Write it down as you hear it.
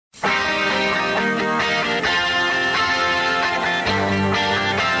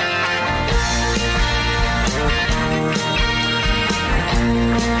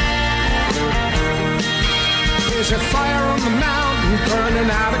Set fire on the mountain, burning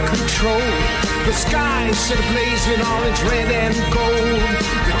out of control. The sky set ablaze in orange, red, and gold.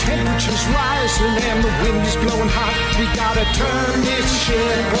 The temperature's rising and the wind is blowing hot. We gotta turn this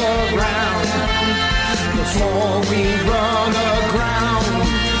ship around before we run aground.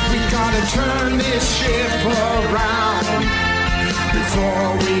 We gotta turn this ship around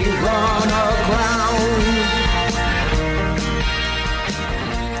before we run aground.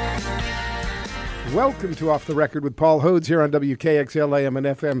 Welcome to Off the Record with Paul Hodes here on WKXL AM and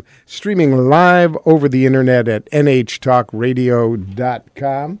FM, streaming live over the internet at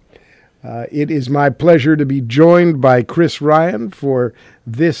nhtalkradio.com. It is my pleasure to be joined by Chris Ryan for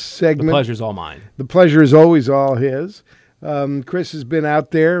this segment. The pleasure's all mine. The pleasure is always all his. Chris has been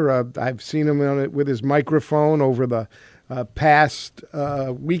out there. I've seen him on it with his microphone over the past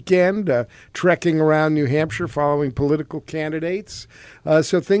weekend, trekking around New Hampshire following political candidates.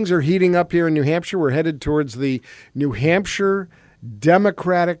 So things are heating up here in New Hampshire. We're headed towards the New Hampshire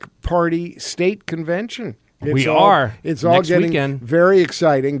Democratic Party State Convention. It's all Next getting weekend. Very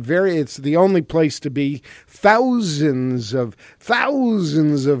exciting. It's the only place to be. Thousands of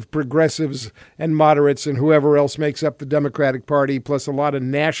progressives and moderates and whoever else makes up the Democratic Party, plus a lot of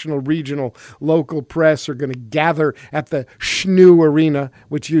national, regional, local press are going to gather at the Shnu Arena,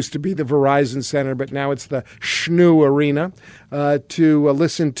 which used to be the Verizon Center, but now it's the Shnu Arena, to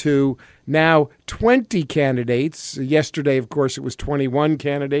listen to now 20 candidates. Yesterday, of course, it was 21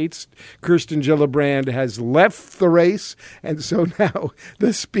 candidates. Kirsten Gillibrand has left the race, and so now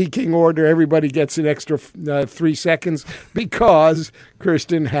the speaking order, everybody gets an extra 3 seconds because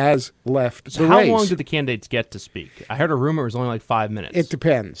Kirsten has left the race. How long do the candidates get to speak? I heard a rumor it was only like 5 minutes. It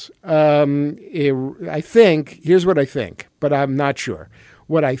depends. I think, here's what I think, but I'm not sure.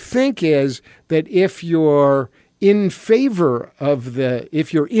 What I think is that if you're in the favor of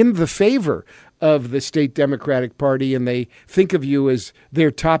the state Democratic Party and they think of you as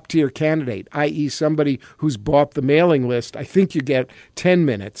their top tier candidate, i.e. somebody who's bought the mailing list, I think you get 10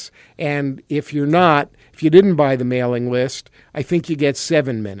 minutes. And if you didn't buy the mailing list, I think you get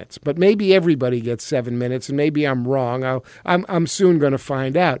 7 minutes. But maybe everybody gets 7 minutes, and maybe I'm wrong. I'm soon going to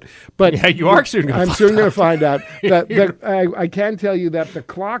find out. But yeah, you are soon going to find out. I'm soon going to find out. I can tell you that the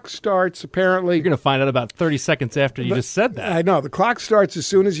clock starts apparently. You're going to find out about 30 seconds after you just said that. I know. The clock starts as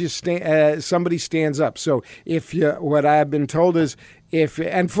soon as somebody stands up. So what I've been told is,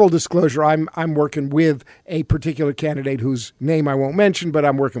 and full disclosure, I'm working with a particular candidate whose name I won't mention, but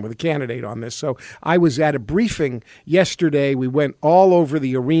I'm working with a candidate on this. So I was at a briefing yesterday. We went all over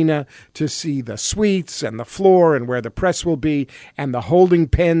the arena to see the suites and the floor and where the press will be and the holding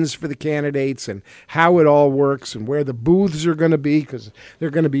pens for the candidates and how it all works and where the booths are going to be, because there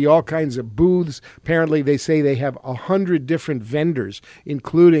are going to be all kinds of booths. Apparently, they say they have 100 different vendors,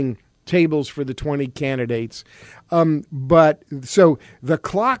 including tables for the 20 candidates. But so the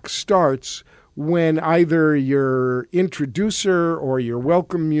clock starts when either your introducer or your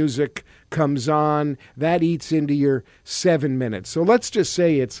welcome music comes on. That eats into your 7 minutes. So let's just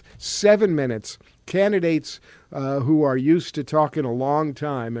say it's 7 minutes. Candidates who are used to talking a long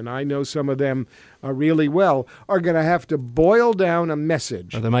time, and I know some of them really well, are going to have to boil down a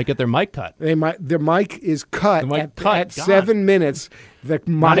message. Or they might get their mic cut. Their mic is cut at 7 minutes. The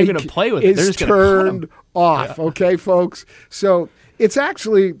Not mic even to play with it. They're is just gonna turned cut 'em. off. Yeah. Okay, folks? So it's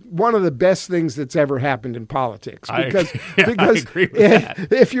actually one of the best things that's ever happened in politics. Because, I agree with that.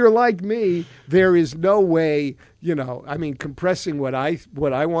 if you're like me, there is no way, compressing what I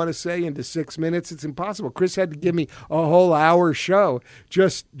want to say into 6 minutes, it's impossible. Chris had to give me a whole hour show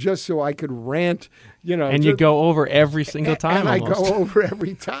just so I could rant. And you go over every single time. And almost. I go over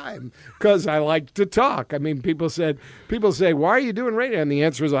every time because I like to talk. I mean, people say, "Why are you doing radio?" And the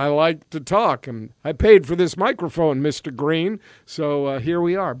answer is, "I like to talk, and I paid for this microphone, Mr. Green." So here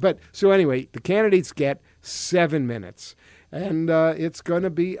we are. So anyway, the candidates get 7 minutes, and it's going to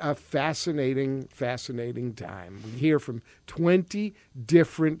be a fascinating time. We hear from 20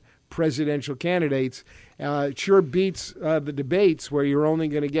 different presidential candidates. It sure beats the debates where you're only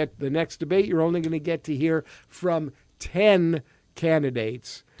going to get the next debate. You're only going to get to hear from 10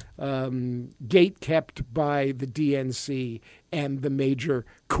 candidates, gate kept by the DNC and the major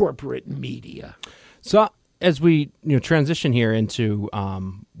corporate media. So as we transition here into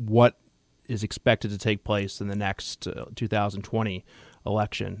what is expected to take place in the next 2020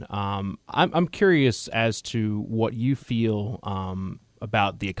 election, I'm curious as to what you feel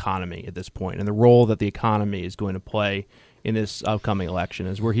about the economy at this point and the role that the economy is going to play in this upcoming election,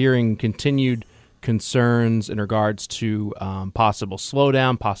 as we're hearing continued concerns in regards to possible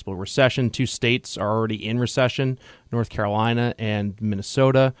slowdown, possible recession. 2 states are already in recession, North Carolina and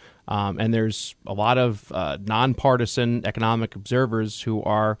Minnesota. And there's a lot of nonpartisan economic observers who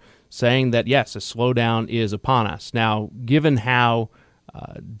are saying that, yes, a slowdown is upon us. Now, given how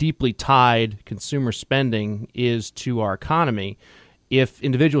deeply tied consumer spending is to our economy, if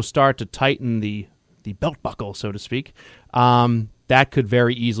individuals start to tighten the belt buckle, so to speak, that could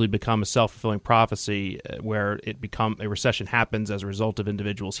very easily become a self-fulfilling prophecy where a recession happens as a result of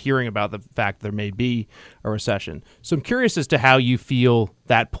individuals hearing about the fact there may be a recession. So I'm curious as to how you feel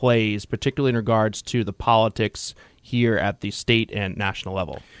that plays, particularly in regards to the politics here at the state and national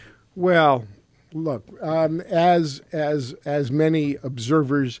level. Well, look, as many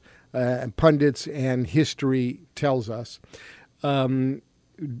observers, pundits, and history tells us,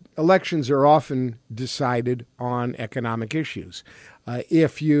 elections are often decided on economic issues.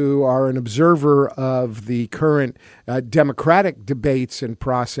 If you are an observer of the current democratic debates and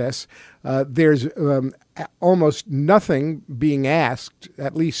process, there's almost nothing being asked,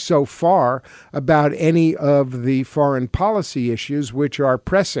 at least so far, about any of the foreign policy issues which are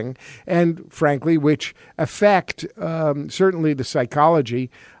pressing and, frankly, which affect certainly the psychology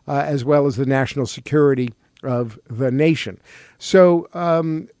as well as the national security of the nation. So,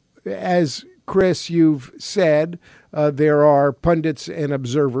 as Chris, you've said, there are pundits and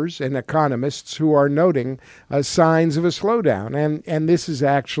observers and economists who are noting signs of a slowdown. And this is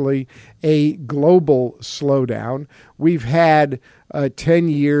actually a global slowdown. We've had 10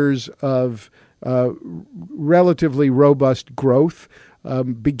 years of relatively robust growth,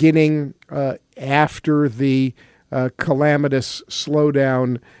 beginning after the calamitous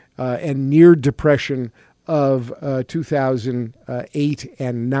slowdown and near depression of 2008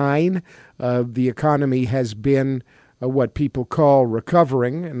 and 9. The economy has been what people call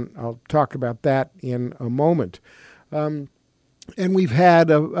recovering, and I'll talk about that in a moment. And we've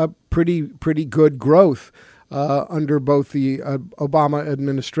had a pretty good growth under both the Obama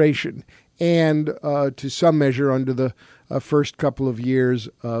administration and to some measure under the first couple of years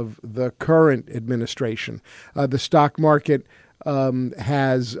of the current administration. The stock market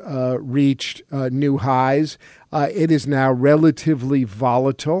has reached new highs. It is now relatively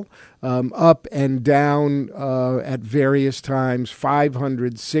volatile, up and down at various times,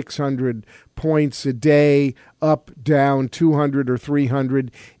 500, 600 points a day, up, down, 200 or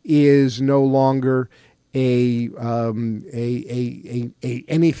 300 is no longer anything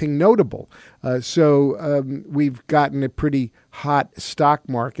notable. So we've gotten a pretty hot stock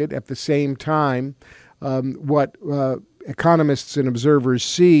market. At the same time, what economists and observers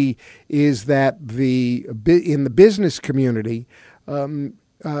see is that in the business community,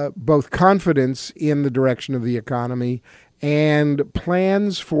 both confidence in the direction of the economy and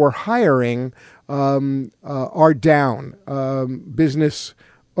plans for hiring are down. Business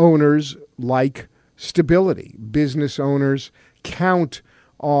owners like stability. Business owners count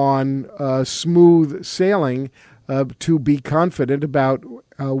on smooth sailing to be confident about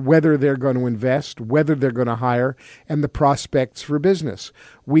whether they're going to invest, whether they're going to hire, and the prospects for business.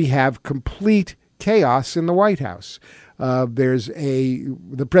 We have complete chaos in the White House.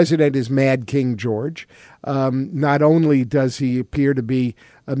 The president is Mad King George. Not only does he appear to be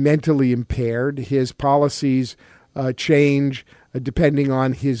mentally impaired, his policies change depending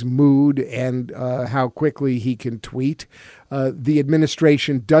on his mood and how quickly he can tweet. The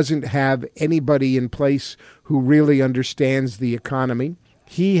administration doesn't have anybody in place who really understands the economy.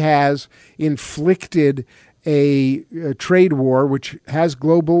 He has inflicted a trade war which has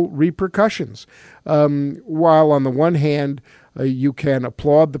global repercussions. While on the one hand, you can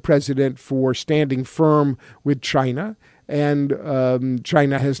applaud the president for standing firm with China, and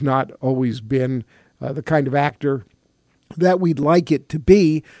China has not always been the kind of actor that we'd like it to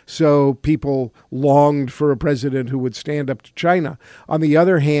be, so people longed for a president who would stand up to China. On the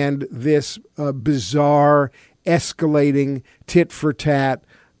other hand, this bizarre, escalating, tit-for-tat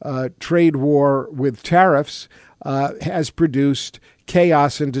trade war with tariffs has produced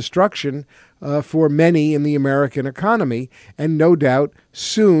chaos and destruction for many in the American economy, and no doubt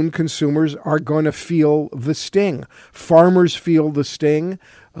soon consumers are going to feel the sting. Farmers feel the sting.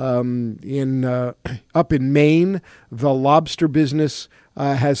 Up in Maine, the lobster business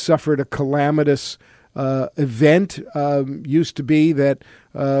has suffered a calamitous event. Used to be that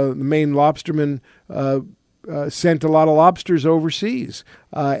the Maine lobstermen sent a lot of lobsters overseas,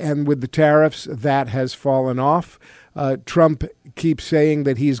 and with the tariffs, that has fallen off. Trump keeps saying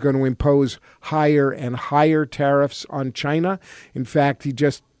that he's going to impose higher and higher tariffs on China. In fact, he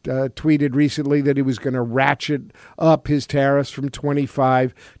just tweeted recently that he was going to ratchet up his tariffs from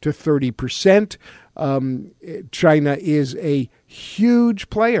 25 to 30%. China is a huge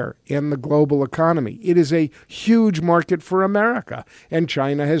player in the global economy. It is a huge market for America, and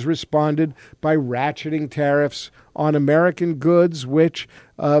China has responded by ratcheting tariffs on American goods, which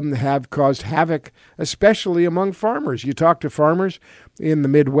have caused havoc, especially among farmers. You talk to farmers in the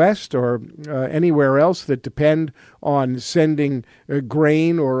Midwest or anywhere else that depend on sending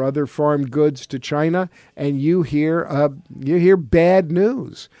grain or other farm goods to China, and you hear bad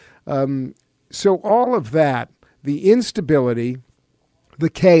news. So all of that, the instability, the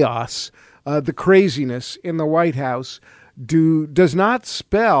chaos, the craziness in the White House does not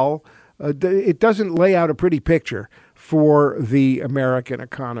spell, it doesn't lay out a pretty picture for the American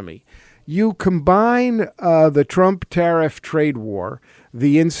economy. You combine the Trump tariff trade war,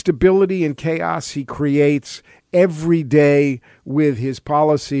 the instability and chaos he creates every day with his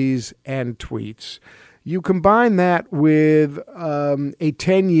policies and tweets. You combine that with a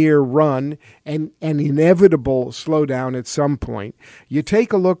 10-year run and an inevitable slowdown at some point. You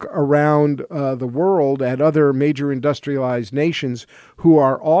take a look around the world at other major industrialized nations who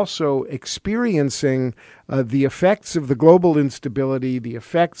are also experiencing the effects of the global instability, the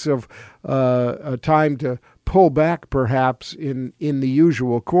effects of a time to pull back perhaps in the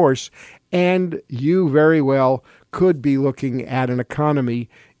usual course, and you very well could be looking at an economy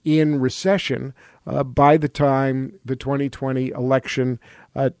in recession by the time the 2020 election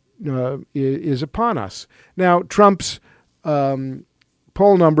is upon us. Now, Trump's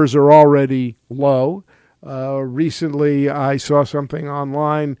poll numbers are already low. Recently, I saw something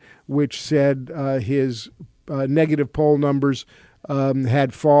online which said his negative poll numbers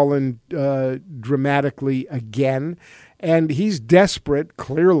had fallen dramatically again. And he's desperate,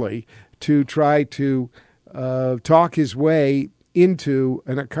 clearly, to try to talk his way into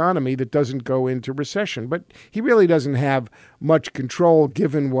an economy that doesn't go into recession. But he really doesn't have much control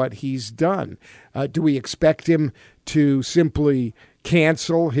given what he's done. Do we expect him to simply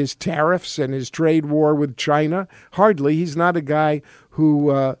cancel his tariffs and his trade war with China? Hardly. He's not a guy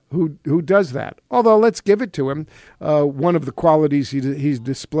who does that. Although, let's give it to him. One of the qualities he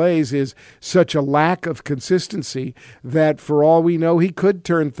displays is such a lack of consistency that, for all we know, he could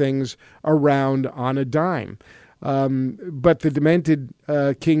turn things around on a dime. But the demented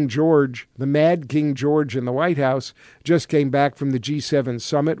King George, the mad King George in the White House, just came back from the G7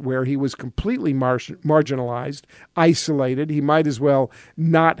 summit where he was completely marginalized, isolated. He might as well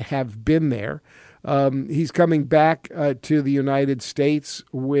not have been there. He's coming back to the United States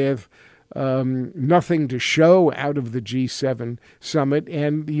with nothing to show out of the G7 summit,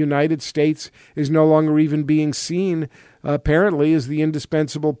 and the United States is no longer even being seen, apparently, as the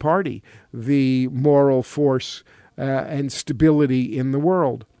indispensable party, the moral force and stability in the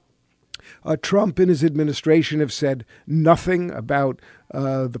world. Trump and his administration have said nothing about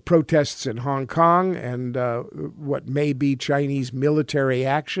the protests in Hong Kong and what may be Chinese military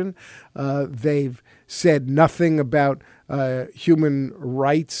action. They've said nothing about human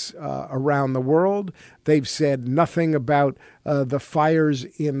rights around the world. They've said nothing about the fires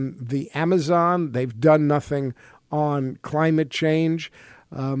in the Amazon. They've done nothing on climate change.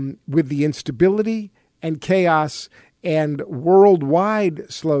 With the instability and chaos and worldwide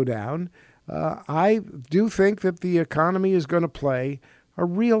slowdown, I do think that the economy is going to play a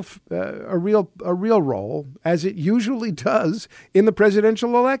real role, as it usually does in the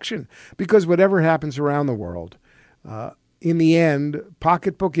presidential election. Because whatever happens around the world, in the end,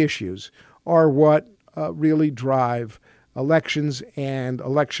 pocketbook issues are what really drive elections and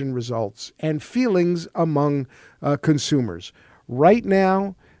election results and feelings among consumers. Right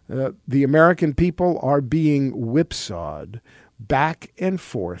now, the American people are being whipsawed back and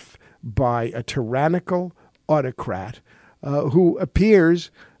forth by a tyrannical autocrat who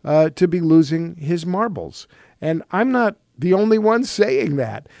appears to be losing his marbles. And I'm not the only one saying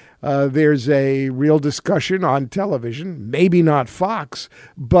that. There's a real discussion on television, maybe not Fox,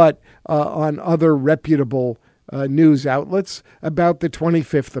 but on other reputable news outlets about the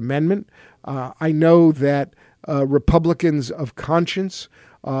 25th Amendment. I know that Republicans of conscience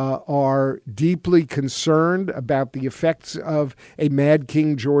are deeply concerned about the effects of a mad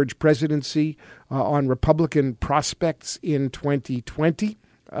King George presidency on Republican prospects in 2020.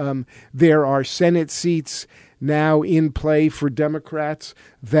 There are Senate seats now in play for Democrats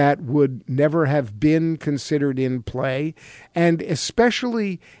that would never have been considered in play, and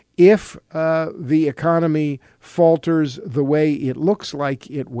especially if the economy falters the way it looks like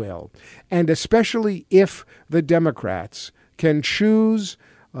it will, and especially if the Democrats can choose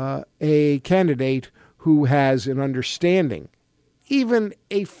a candidate who has an understanding, even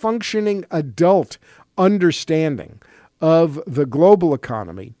a functioning adult understanding of the global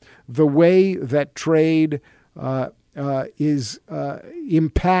economy, the way that trade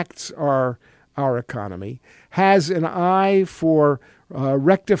impacts our economy, has an eye for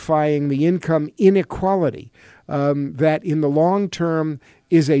rectifying the income inequality that in the long term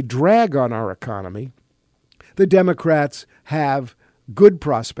is a drag on our economy, the Democrats have good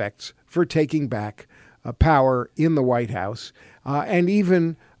prospects for taking back power in the White House and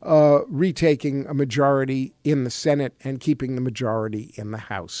even retaking a majority in the Senate and keeping the majority in the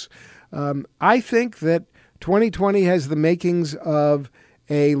House. I think that 2020 has the makings of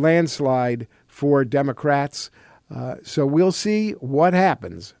a landslide for Democrats. So we'll see what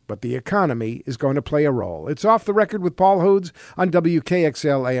happens, but the economy is going to play a role. It's Off the Record with Paul Hodes on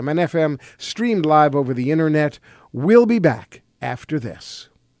WKXL AM and FM, streamed live over the internet. We'll be back after this.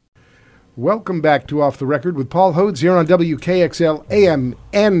 Welcome back to Off the Record with Paul Hodes here on WKXL AM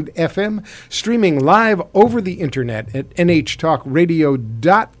and FM, streaming live over the internet at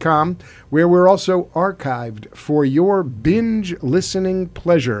nhtalkradio.com, where we're also archived for your binge listening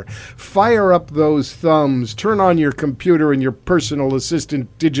pleasure. Fire up those thumbs, turn on your computer and your personal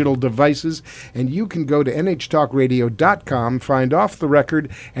assistant digital devices, and you can go to nhtalkradio.com, find Off the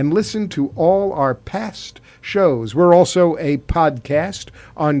Record, and listen to all our past shows. We're also a podcast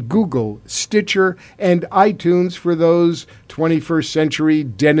on Google, Stitcher, and iTunes for those 21st century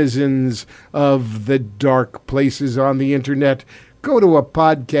denizens of the dark places on the internet. Go to a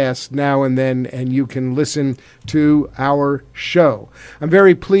podcast now and then, and you can listen to our show. I'm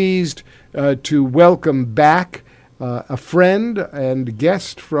very pleased to welcome back a friend and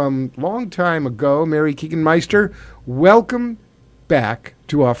guest from long time ago, Mary Keegan-Meister. Welcome back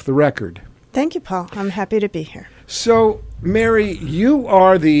to Off the Record. Thank you, Paul. I'm happy to be here. So, Mary, you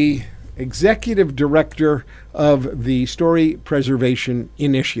are the executive director of the Story Preservation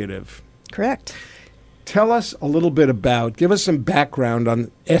Initiative. Correct. Tell us a little bit about, give us some background on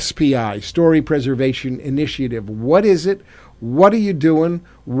SPI, Story Preservation Initiative. What is it? What are you doing?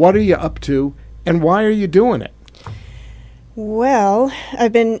 What are you up to? And why are you doing it? Well,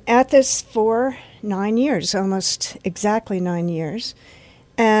 I've been at this for 9 years, almost exactly 9 years.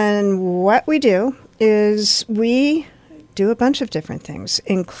 And what we do is we do a bunch of different things,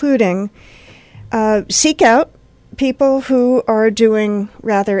 including seek out people who are doing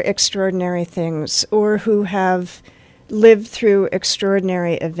rather extraordinary things or who have lived through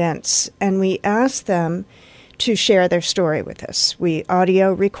extraordinary events, and we ask them to share their story with us. We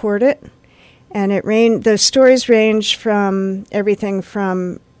audio record it, and the stories range from everything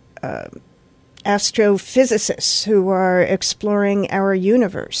from astrophysicists who are exploring our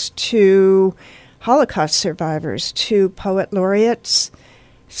universe, to Holocaust survivors, to poet laureates,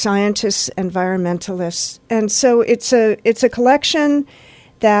 scientists, environmentalists. And so it's a collection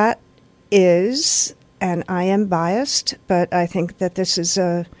that is, and I am biased, but I think that this is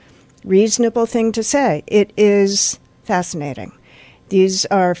a reasonable thing to say, it is fascinating. These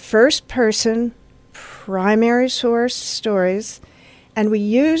are first-person, primary source stories, and we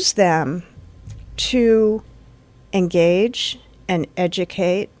use them to engage and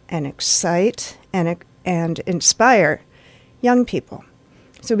educate and excite and inspire young people.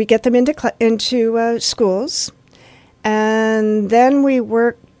 So we get them into schools, and then we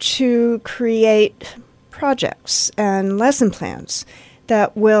work to create projects and lesson plans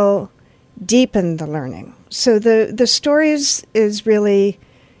that will deepen the learning. So the stories is really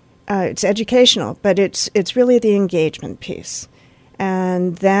it's educational, but it's really the engagement piece.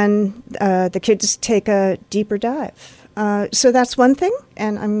 And then the kids take a deeper dive. So that's one thing,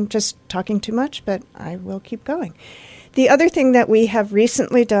 and I'm just talking too much, but I will keep going. The other thing that we have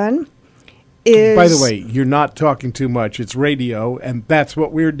recently done is... By the way, you're not talking too much. It's radio, and that's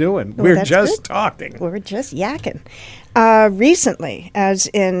what we're doing. Well, we're just talking. We're just yakking. Recently, as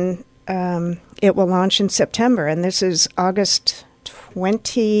in it will launch in September, and this is August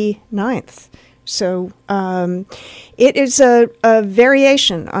 29th. So it is a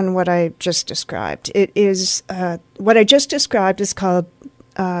variation on what I just described. It is what I just described is called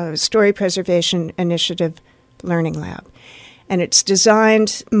Story Preservation Initiative Learning Lab. And it's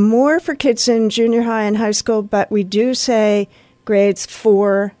designed more for kids in junior high and high school, but we do say grades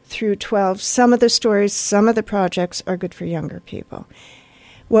 4 through 12. Some of the stories, some of the projects are good for younger people.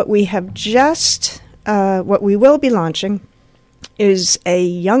 What we have what we will be launching is a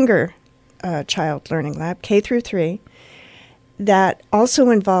younger child learning lab, K through 3, that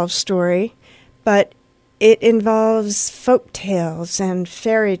also involves story, but it involves folk tales and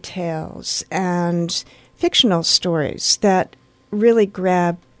fairy tales and fictional stories that really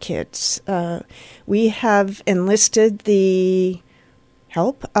grab kids. We have enlisted the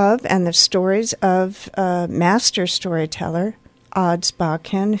help of and the stories of a master storyteller, Odds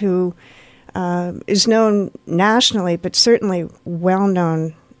Botkin, who is known nationally, but certainly well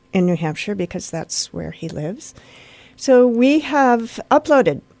known in New Hampshire because that's where he lives. So we have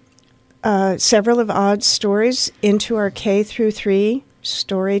uploaded several of Odd's stories into our K through 3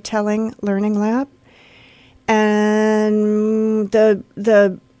 storytelling learning lab. And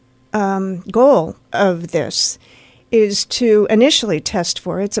the goal of this is to initially test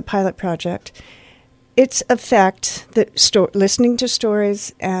for, it's a pilot project, its effect that listening to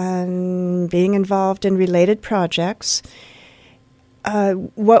stories and being involved in related projects.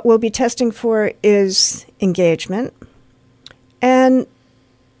 What we'll be testing for is engagement and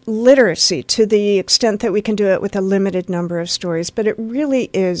literacy to the extent that we can do it with a limited number of stories. But it really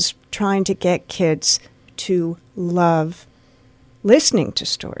is trying to get kids to love listening to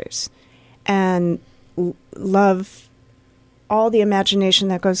stories and love all the imagination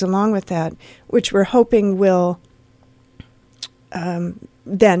that goes along with that, which we're hoping will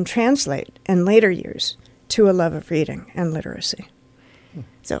then translate in later years to a love of reading and literacy.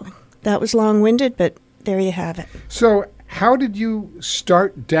 So that was long-winded, but there you have it. So how did you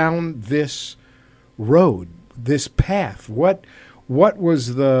start down this road, this path? What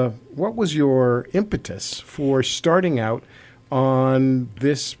was your impetus for starting out on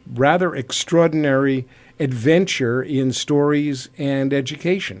this rather extraordinary adventure in stories and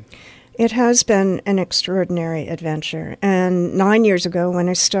education? It has been an extraordinary adventure. And 9 years ago when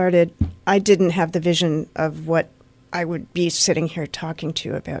I started, I didn't have the vision of what I would be sitting here talking to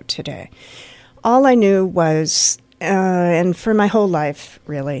you about today. All I knew was, and for my whole life,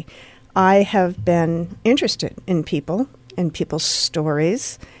 really, I have been interested in people and people's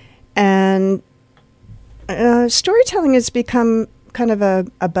stories. And storytelling has become kind of a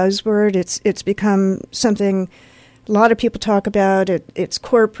buzzword. It's become something a lot of people talk about. It's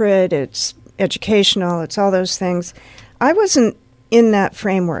corporate, it's educational, it's all those things. I wasn't in that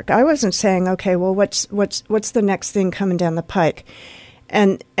framework. I wasn't saying, okay, well, what's the next thing coming down the pike?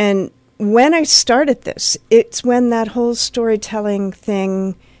 And when I started this, it's when that whole storytelling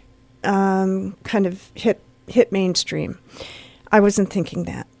thing kind of hit mainstream. I wasn't thinking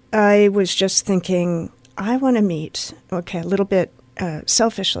that. I was just thinking, I want to meet, okay, a little bit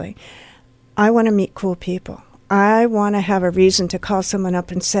selfishly, I want to meet cool people. I want to have a reason to call someone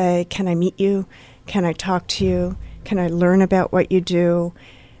up and say, can I meet you? Can I talk to you? Can I learn about what you do?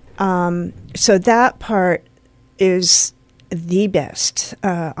 So that part is the best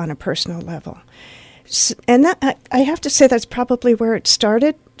on a personal level. And that, I have to say that's probably where it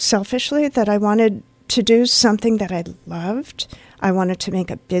started, selfishly, that I wanted to do something that I loved. I wanted to make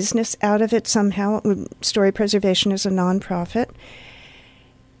a business out of it somehow. Story Preservation is a nonprofit.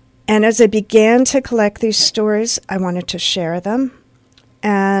 And as I began to collect these stories, I wanted to share them.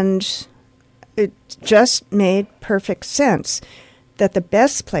 And it just made perfect sense that the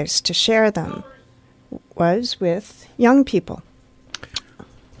best place to share them was with young people.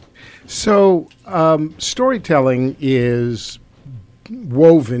 So storytelling is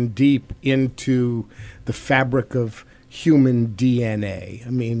woven deep into the fabric of human DNA. I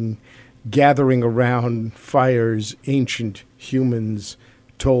mean, gathering around fires, ancient humans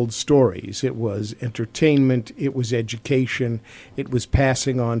told stories. It was entertainment, it was education, it was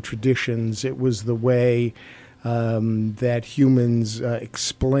passing on traditions, it was the way that humans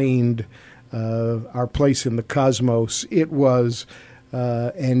explained our place in the cosmos. It was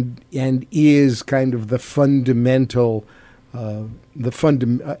and is kind of the fundamental,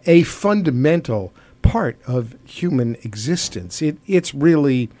 a fundamental part of human existence. It's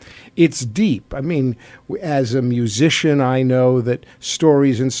deep. I mean, as a musician, I know that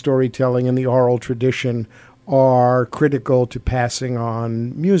stories and storytelling and the oral tradition are critical to passing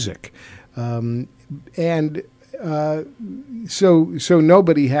on music. So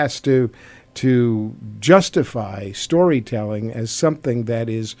nobody has to justify storytelling as something that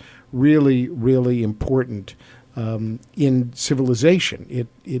is really, really important in civilization. It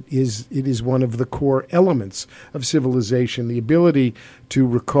is one of the core elements of civilization. The ability to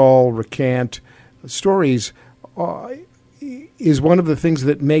recall, recant stories is one of the things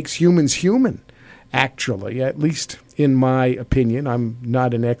that makes humans human, actually, at least in my opinion. I'm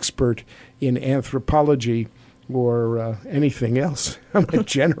not an expert in anthropology or anything else. I'm a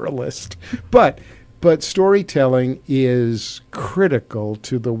generalist. But storytelling is critical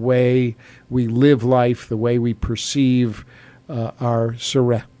to the way we live life, the way we perceive our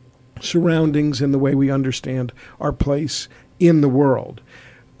surroundings, and the way we understand our place in the world.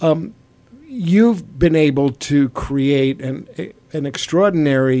 You've been able to create an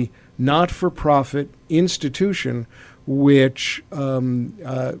extraordinary not-for-profit institution which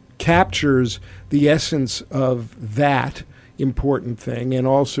captures the essence of that important thing and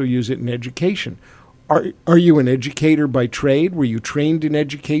also use it in education. Are you an educator by trade? Were you trained in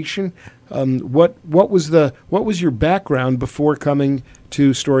education? What was your background before coming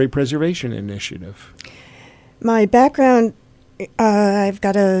to Story Preservation Initiative? My background, I've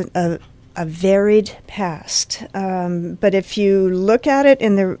got a varied past, but if you look at it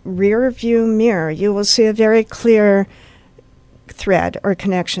in the rear view mirror, you will see a very clear thread or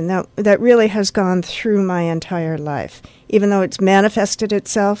connection that really has gone through my entire life, even though it's manifested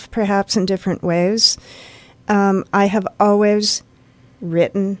itself perhaps in different ways. I have always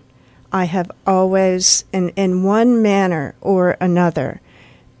written. I have always, in one manner or another,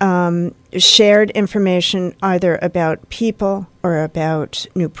 shared information either about people or about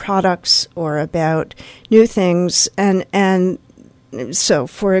new products or about new things. And so,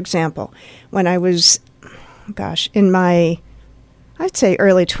 for example, when I was, in my, I'd say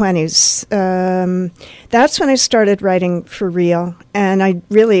early 20s, that's when I started writing for real. And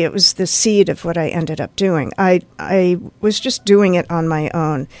it was the seed of what I ended up doing. I was just doing it on my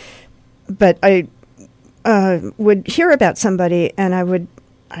own. But I would hear about somebody and I would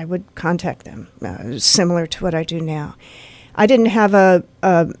contact them, similar to what I do now. I didn't have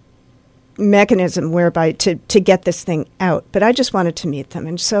a mechanism whereby to get this thing out, but I just wanted to meet them.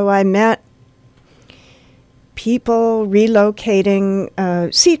 And so I met people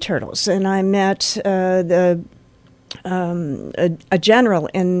relocating sea turtles, and I met a general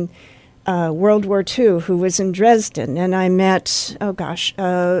in World War II who was in Dresden, and I met,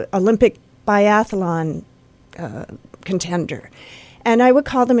 Olympic biathlon contender. And I would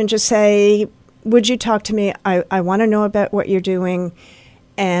call them and just say, would you talk to me? I want to know about what you're doing,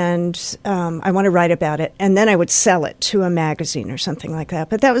 and I want to write about it. And then I would sell it to a magazine or something like that.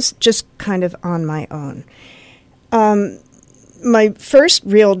 But that was just kind of on my own. My first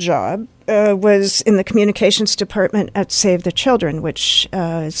real job was in the communications department at Save the Children, which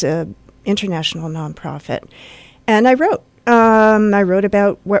is an international nonprofit. And I wrote. I wrote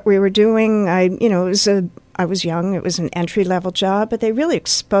about what we were doing. I was young. It was an entry-level job, but they really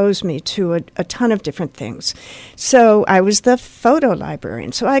exposed me to a ton of different things. So I was the photo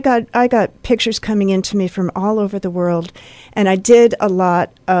librarian. So I got pictures coming into me from all over the world, and I did a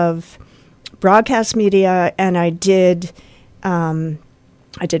lot of broadcast media, and I did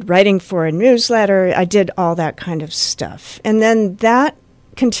writing for a newsletter. I did all that kind of stuff, and then that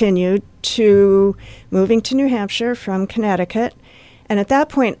continued to moving to New Hampshire from Connecticut. And at that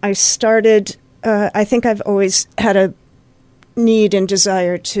point, I started, I think I've always had a need and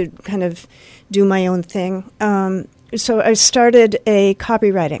desire to kind of do my own thing. So I started a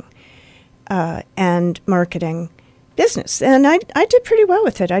copywriting and marketing business. And I did pretty well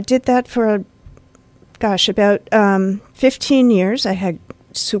with it. I did that for, about 15 years. I had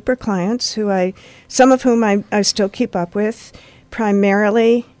super clients some of whom I still keep up with,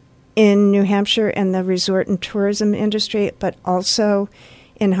 primarily in New Hampshire and the resort and tourism industry, but also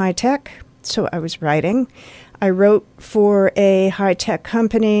in high tech. So I was writing. I wrote for a high tech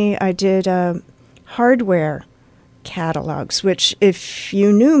company. I did hardware catalogs, which if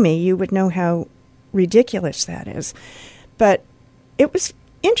you knew me, you would know how ridiculous that is. But it was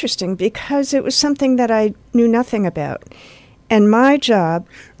interesting because it was something that I knew nothing about. And my job...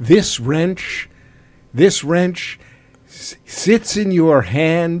 This wrench sits in your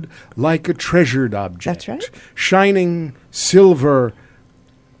hand like a treasured object. That's right. Shining silver,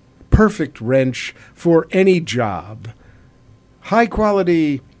 perfect wrench for any job. High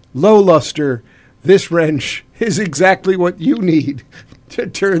quality, low luster, this wrench is exactly what you need to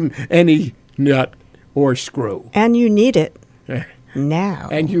turn any nut or screw. And you need it now.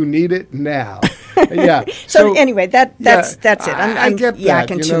 And you need it now. Yeah. So anyway, that's it. I'm get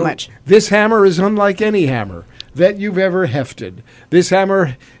yakking that, too much. This hammer is unlike any hammer that you've ever hefted. This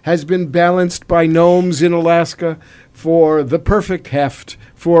hammer has been balanced by gnomes in Alaska for the perfect heft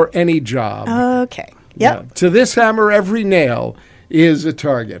for any job. Okay. Yep. Yeah. To this hammer, every nail is a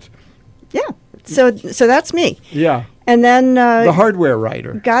target. Yeah. So that's me. Yeah. And then the hardware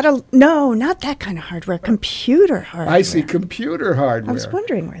writer. No, not that kind of hardware. Computer hardware. I see, computer hardware. I was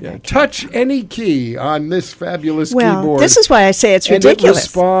wondering where that came Touch from. any key on this fabulous Well, keyboard. this is why I say it's ridiculous. And it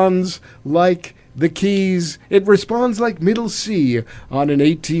responds like the keys. It responds like middle C on an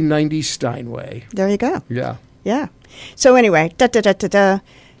 1890 Steinway. There you go. Yeah. Yeah. So anyway, did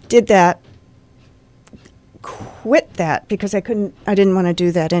that. Quit that because I didn't want to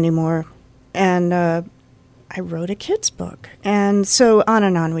do that anymore. And I wrote a kid's book. And so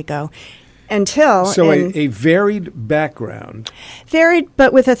on we go. Until... So a varied background. Varied,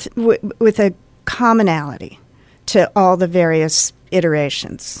 but with a commonality to all the various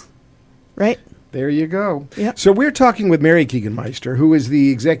iterations, right? There you go. Yep. So we're talking with Mary Keegan-Meister, who is the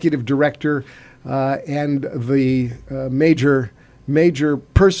executive director and the major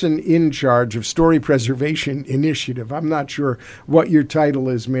person in charge of Story Preservation Initiative. I'm not sure what your title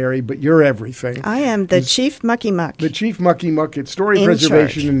is, Mary, but you're everything. I am the Chief Mucky Muck. The Chief Mucky Muck at Story In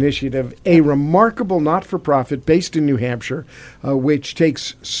Preservation charge. Initiative, a remarkable not-for-profit based in New Hampshire, which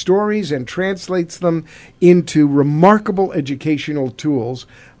takes stories and translates them into remarkable educational tools.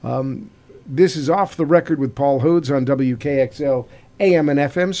 This is Off the Record with Paul Hodes on WKXL AM and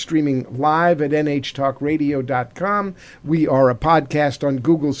FM, streaming live at nhtalkradio.com. We are a podcast on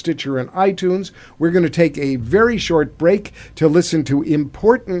Google, Stitcher, and iTunes. We're going to take a very short break to listen to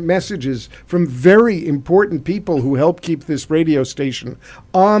important messages from very important people who help keep this radio station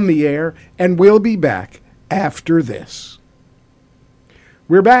on the air, and we'll be back after this.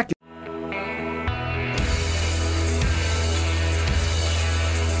 We're back.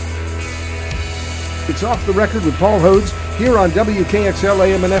 It's Off the Record with Paul Hodes here on WKXL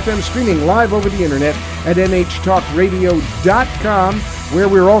AM and FM, streaming live over the internet at nhtalkradio.com, where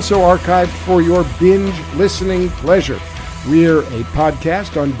we're also archived for your binge listening pleasure. We're a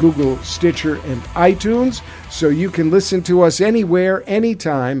podcast on Google, Stitcher, and iTunes, so you can listen to us anywhere,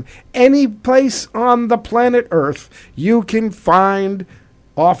 anytime, any place on the planet Earth. You can find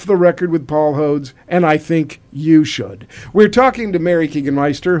Off the Record with Paul Hodes, and I think you should. We're talking to Mary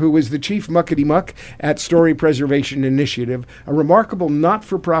Keegan-Meister, who is the Chief Muckety-Muck at Story Preservation Initiative, a remarkable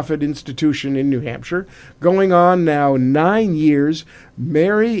not-for-profit institution in New Hampshire. Going on now 9 years,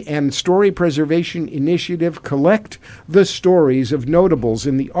 Mary and Story Preservation Initiative collect the stories of notables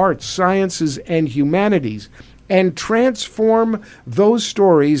in the arts, sciences, and humanities, and transform those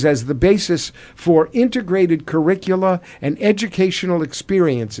stories as the basis for integrated curricula and educational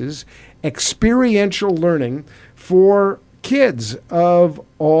experiences, experiential learning for kids of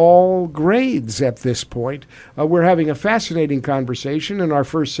all grades at this point. We're having a fascinating conversation in our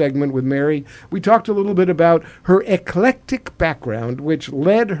first segment with Mary. We talked a little bit about her eclectic background, which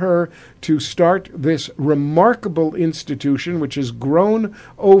led her to start this remarkable institution, which has grown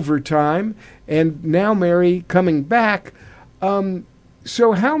over time. And now, Mary, coming back,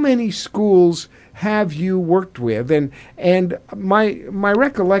 so how many schools have you worked with? And my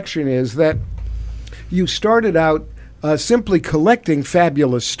recollection is that you started out simply collecting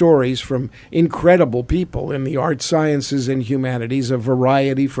fabulous stories from incredible people in the arts, sciences, and humanities, a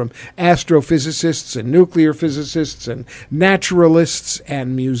variety from astrophysicists and nuclear physicists and naturalists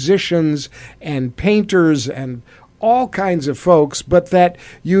and musicians and painters and all kinds of folks, but that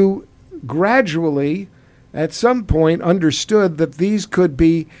you gradually, at some point, understood that these could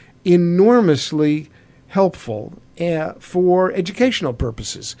be enormously helpful for educational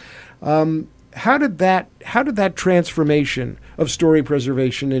purposes. How did that transformation of Story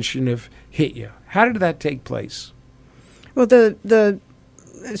Preservation Initiative hit you? How did that take place? Well, the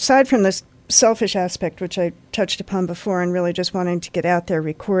aside from this selfish aspect, which I touched upon before, and really just wanting to get out there,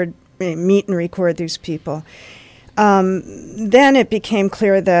 meet and record these people, then it became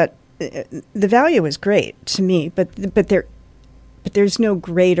clear that the value is great to me, but there's no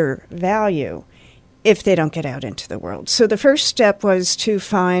greater value if they don't get out into the world. So the first step was to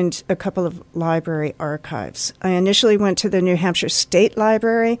find a couple of library archives. I initially went to the New Hampshire State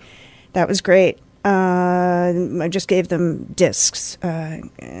Library. That was great. I just gave them discs.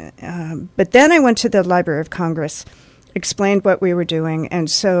 But then I went to the Library of Congress, explained what we were doing, and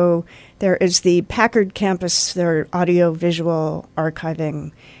so there is the Packard campus, their audio-visual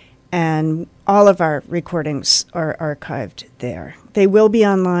archiving, and all of our recordings are archived there. They will be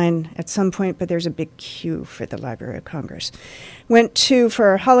online at some point, but there's a big queue for the Library of Congress.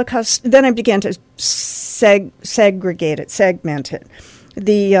 For Holocaust, then I began to segment it.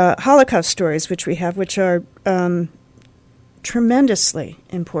 The Holocaust stories, which we have, which are tremendously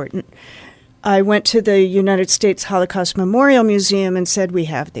important. I went to the United States Holocaust Memorial Museum and said, we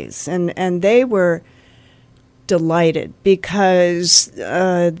have these. And they were delighted because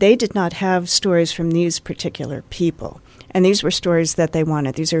they did not have stories from these particular people. And these were stories that they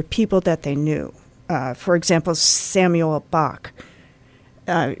wanted. These are people that they knew. For example, Samuel Bach.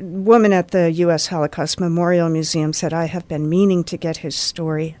 A woman at the U.S. Holocaust Memorial Museum said, I have been meaning to get his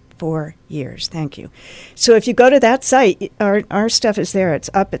story for years. Thank you. So if you go to that site, our stuff is there. It's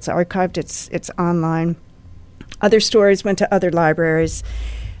up, it's archived, it's online. Other stories went to other libraries.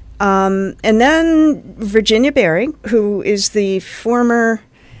 And then Virginia Berry, who is the former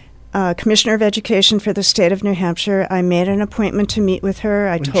Commissioner of Education for the state of New Hampshire, I made an appointment to meet with her.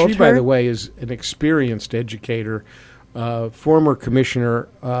 I told her. She, by the way, is an experienced educator, former Commissioner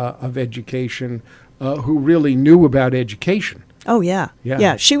of Education, who really knew about education. Oh yeah. Yeah.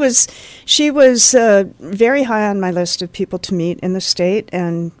 Yeah. She was very high on my list of people to meet in the state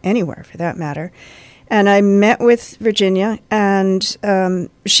and anywhere for that matter. And I met with Virginia, and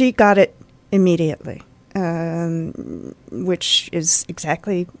she got it immediately, which is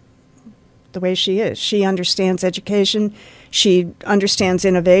exactly the way she is. She understands education. She understands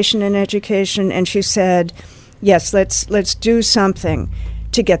innovation in education, and she said, "Yes, let's do something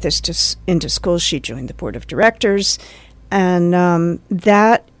to get this into schools." She joined the board of directors. And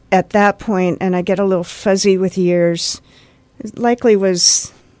that, at that point, and I get a little fuzzy with years, it likely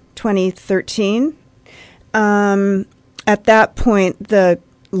was 2013. At that point, the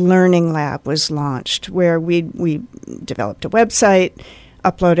Learning Lab was launched, where we developed a website,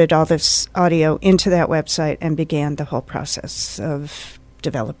 uploaded all this audio into that website, and began the whole process of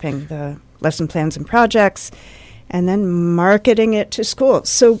developing the lesson plans and projects, and then marketing it to schools.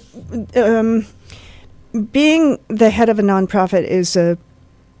 So being the head of a nonprofit is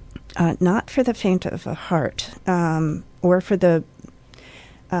not for the faint of a heart, or for the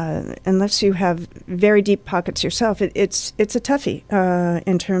unless you have very deep pockets yourself. It's a toughie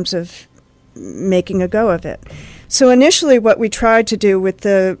in terms of making a go of it. So initially, what we tried to do with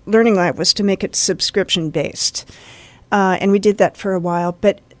the Learning Lab was to make it subscription based, and we did that for a while.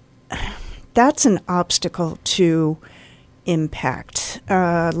 But that's an obstacle to impact.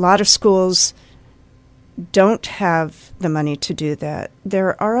 A lot of schools don't have the money to do that.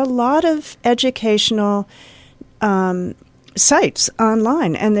 There are a lot of educational sites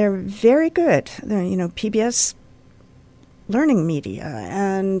online, and they're very good. They're, PBS Learning Media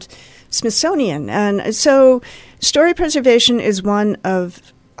and Smithsonian. And so story preservation is one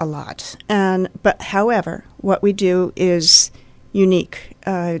of a lot. But however, what we do is unique.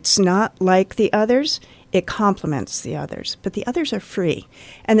 It's not like the others. It complements the others, but the others are free.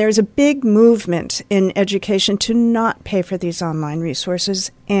 And there's a big movement in education to not pay for these online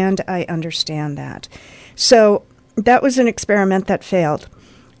resources, and I understand that. So that was an experiment that failed.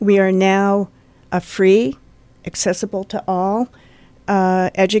 We are now a free, accessible to all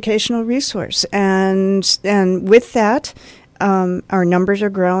educational resource. And with that, our numbers are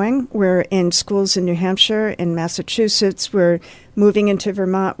growing. We're in schools in New Hampshire, in Massachusetts. We're moving into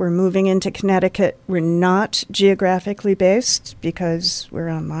Vermont. We're moving into Connecticut. We're not geographically based because we're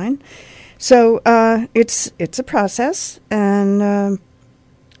online. So it's a process, and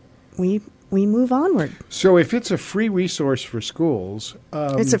we move onward. So if it's a free resource for schools...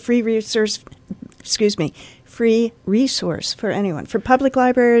 it's a free resource, free resource for anyone, for public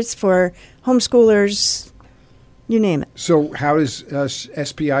libraries, for homeschoolers, you name it. So how is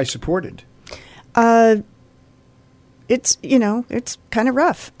SPI supported? It's kind of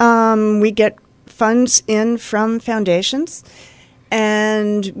rough. We get funds in from foundations,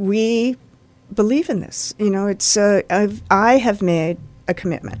 and we believe in this. I have made a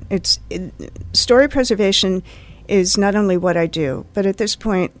commitment. Story preservation is not only what I do, but at this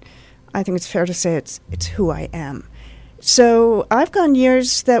point, I think it's fair to say it's who I am. So I've gone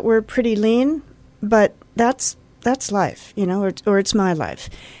years that were pretty lean, but that's life, or it's my life.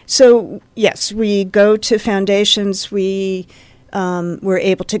 So yes, we go to foundations. We're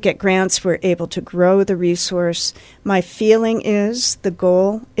able to get grants. We're able to grow the resource. My feeling is, the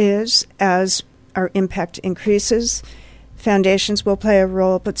goal is, as our impact increases, foundations will play a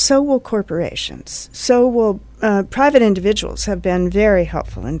role, but so will corporations. So will private individuals have been very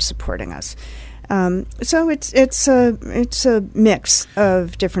helpful in supporting us. So it's a mix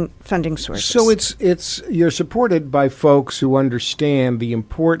of different funding sources. So you're supported by folks who understand the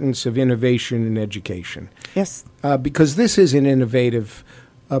importance of innovation in education. Yes, because this is an innovative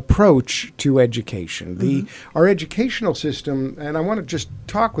approach to education. Mm-hmm. Our educational system, and I want to just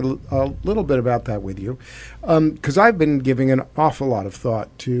talk a little bit about that with you, because I've been giving an awful lot of thought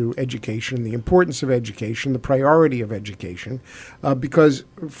to education, the importance of education, the priority of education, because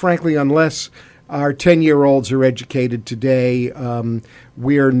frankly, unless our 10-year-olds are educated today,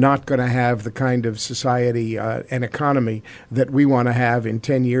 we're not going to have the kind of society and economy that we want to have in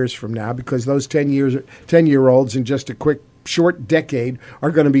 10 years from now, because those 10-year-olds in just a quick short decade are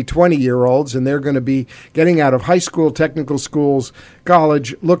going to be 20-year-olds, and they're going to be getting out of high school, technical schools,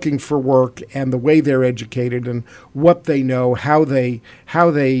 college, looking for work, and the way they're educated and what they know, how they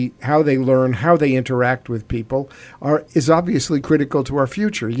learn, how they interact with people is obviously critical to our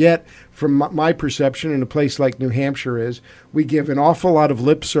future. Yet, from my perception, in a place like New Hampshire we give an awful lot of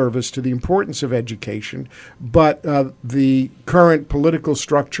lip service to the importance of education, but the current political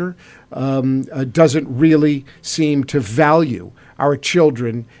structure doesn't really seem to value our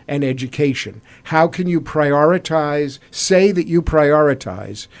children and education? How can you say that you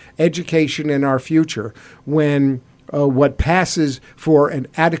prioritize education in our future when what passes for an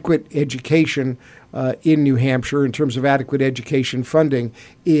adequate education in New Hampshire in terms of adequate education funding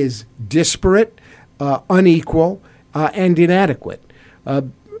is disparate, unequal, and inadequate?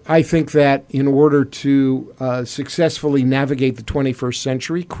 I think that in order to successfully navigate the 21st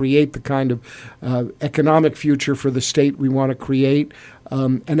century, create the kind of economic future for the state we want to create,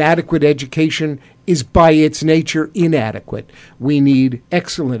 an adequate education is by its nature inadequate. We need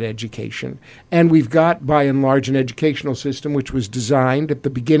excellent education. And we've got, by and large, an educational system which was designed at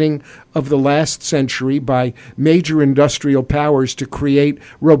the beginning of the last century by major industrial powers to create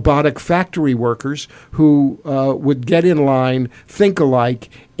robotic factory workers who would get in line, think alike,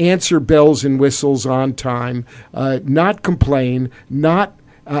 answer bells and whistles on time, not complain, not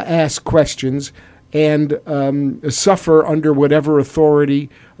ask questions, and suffer under whatever authority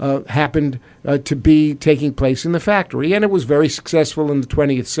happened to be taking place in the factory. And it was very successful in the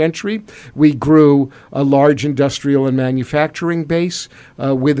 20th century. We grew a large industrial and manufacturing base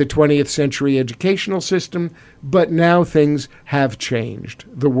with a 20th century educational system, but now things have changed.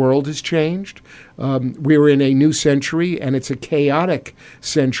 The world has changed. We're in a new century, and it's a chaotic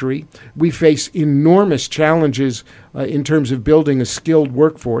century. We face enormous challenges in terms of building a skilled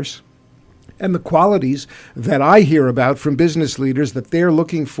workforce. And the qualities that I hear about from business leaders that they're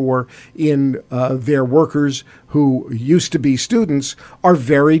looking for in their workers who used to be students are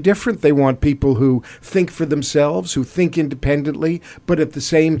very different. They want people who think for themselves, who think independently, but at the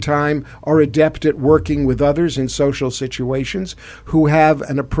same time are adept at working with others in social situations, who have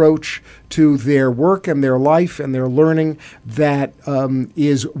an approach to their work and their life and their learning that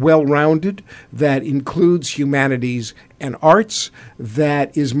is well-rounded, that includes humanities and arts,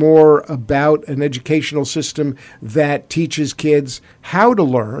 that is more about an educational system that teaches kids how to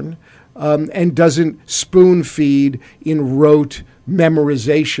learn and doesn't spoon feed in rote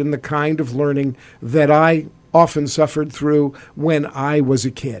memorization, the kind of learning that I often suffered through when I was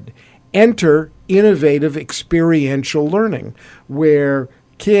a kid. Enter innovative experiential learning, where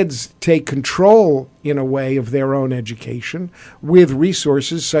kids take control, in a way, of their own education with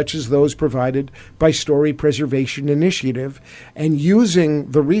resources such as those provided by Story Preservation Initiative, and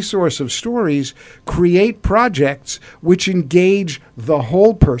using the resource of stories, create projects which engage the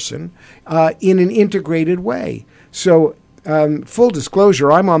whole person in an integrated way. So full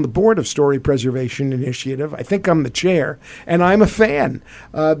disclosure, I'm on the board of Story Preservation Initiative. I think I'm the chair, and I'm a fan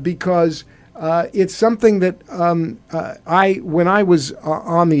because it's something that when I was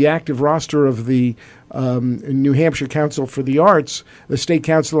on the active roster of the New Hampshire Council for the Arts, the State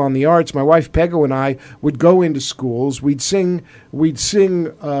Council on the Arts, my wife Pego and I would go into schools. We'd sing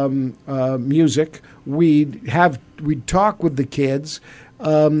music. We'd talk with the kids,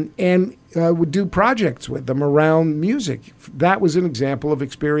 and would do projects with them around music. That was an example of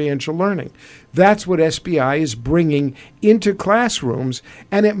experiential learning. That's what SPI is bringing into classrooms,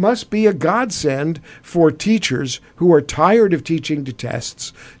 and it must be a godsend for teachers who are tired of teaching to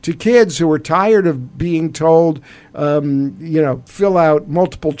tests, to kids who are tired of being told, fill out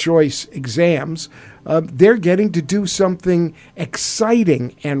multiple choice exams. They're getting to do something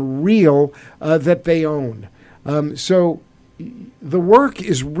exciting and real that they own. So the work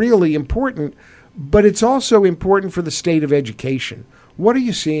is really important, but it's also important for the state of education. What are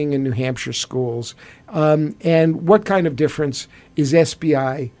you seeing in New Hampshire schools, and what kind of difference is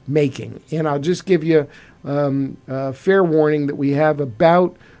SPI making? And I'll just give you a fair warning that we have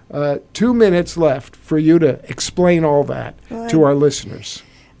about 2 minutes left for you to explain all that to our listeners.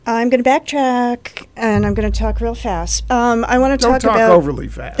 I'm going to backtrack, and I'm going to talk real fast. I want to Don't talk overly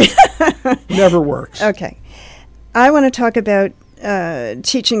fast. Never works. Okay. I want to talk about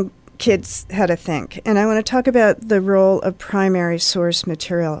teaching kids how to think, and I want to talk about the role of primary source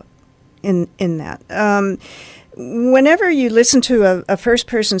material in that. Whenever you listen to a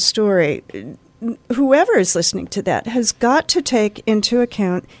first-person story, whoever is listening to that has got to take into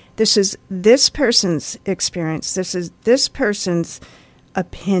account this is this person's experience, this is this person's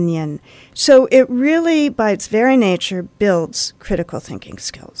opinion. So it really, by its very nature, builds critical thinking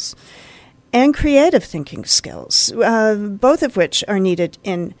skills and creative thinking skills, both of which are needed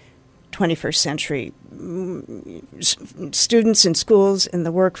in 21st century students in schools, in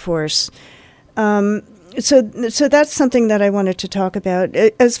the workforce. So that's something that I wanted to talk about.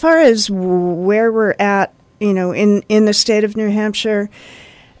 As far as where we're at, in the state of New Hampshire,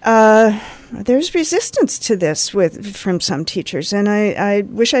 there's resistance to this from some teachers, and I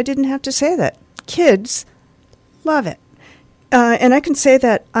wish I didn't have to say that. Kids love it. And I can say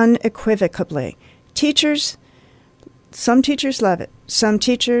that unequivocally. Teachers Some teachers love it. Some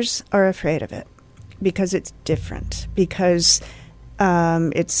teachers are afraid of it because it's different, because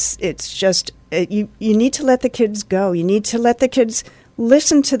it's just, you need to let the kids go. You need to let the kids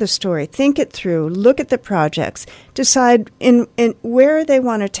listen to the story, think it through, look at the projects, decide in where they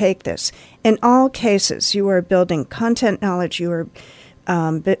want to take this. In all cases, you are building content knowledge, you are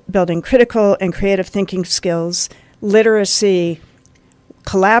building critical and creative thinking skills, literacy,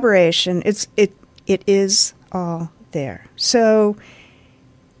 collaboration. It is all there. So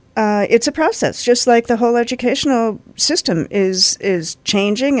it's a process, just like the whole educational system is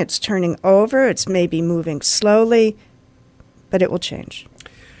changing. It's turning over. It's maybe moving slowly, but it will change.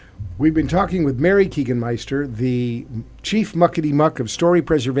 We've been talking with Mary Keegan-Meister, the Chief Muckety-Muck of Story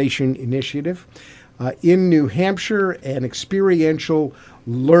Preservation Initiative in New Hampshire, an experiential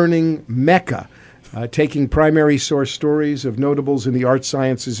learning mecca, taking primary source stories of notables in the arts,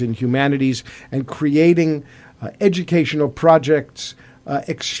 sciences, and humanities and creating educational projects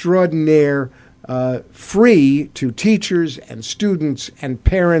extraordinaire, free to teachers and students and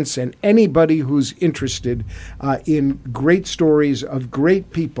parents and anybody who's interested in great stories of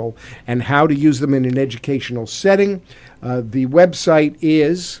great people and how to use them in an educational setting. The website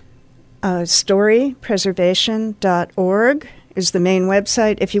is storypreservation.org is the main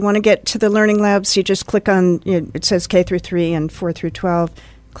website. If you want to get to the Learning Labs, you just click on, it says K through 3 and 4 through 12.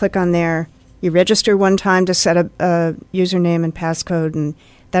 Click on there. You register one time to set up a username and passcode, and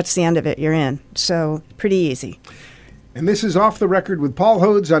that's the end of it. You're in. So pretty easy. And this is Off the Record with Paul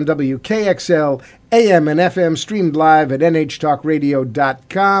Hodes on WKXL, AM and FM, streamed live at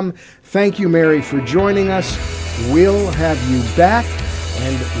nhtalkradio.com. Thank you, Mary, for joining us. We'll have you back,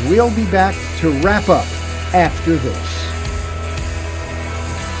 and we'll be back to wrap up after this.